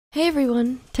Hey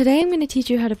everyone! Today I'm going to teach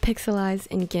you how to pixelize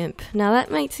in GIMP. Now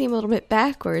that might seem a little bit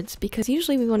backwards because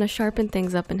usually we want to sharpen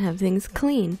things up and have things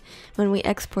clean when we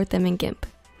export them in GIMP.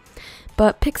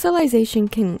 But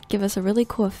pixelization can give us a really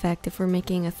cool effect if we're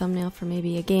making a thumbnail for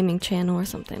maybe a gaming channel or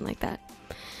something like that.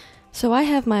 So I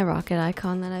have my rocket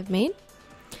icon that I've made,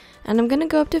 and I'm going to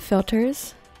go up to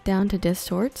filters, down to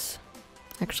distorts,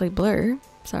 actually blur,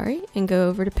 sorry, and go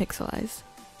over to pixelize.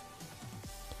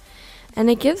 And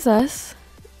it gives us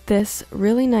this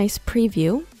really nice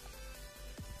preview,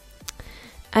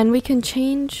 and we can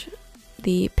change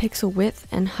the pixel width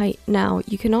and height. Now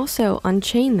you can also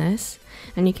unchain this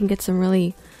and you can get some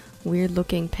really weird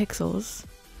looking pixels.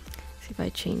 See if I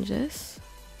change this,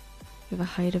 we have a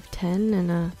height of 10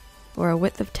 and a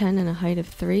width of 10 and a height of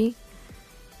 3.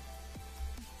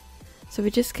 So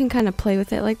we just can kind of play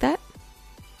with it like that,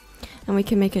 and we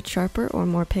can make it sharper or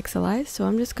more pixelized. So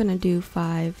I'm just going to do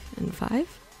 5 and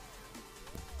 5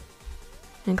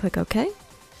 and click OK.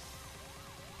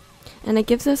 And it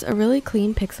gives us a really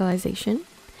clean pixelization.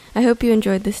 I hope you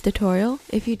enjoyed this tutorial.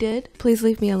 If you did, please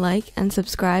leave me a like and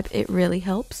subscribe. It really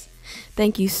helps.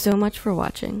 Thank you so much for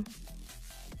watching.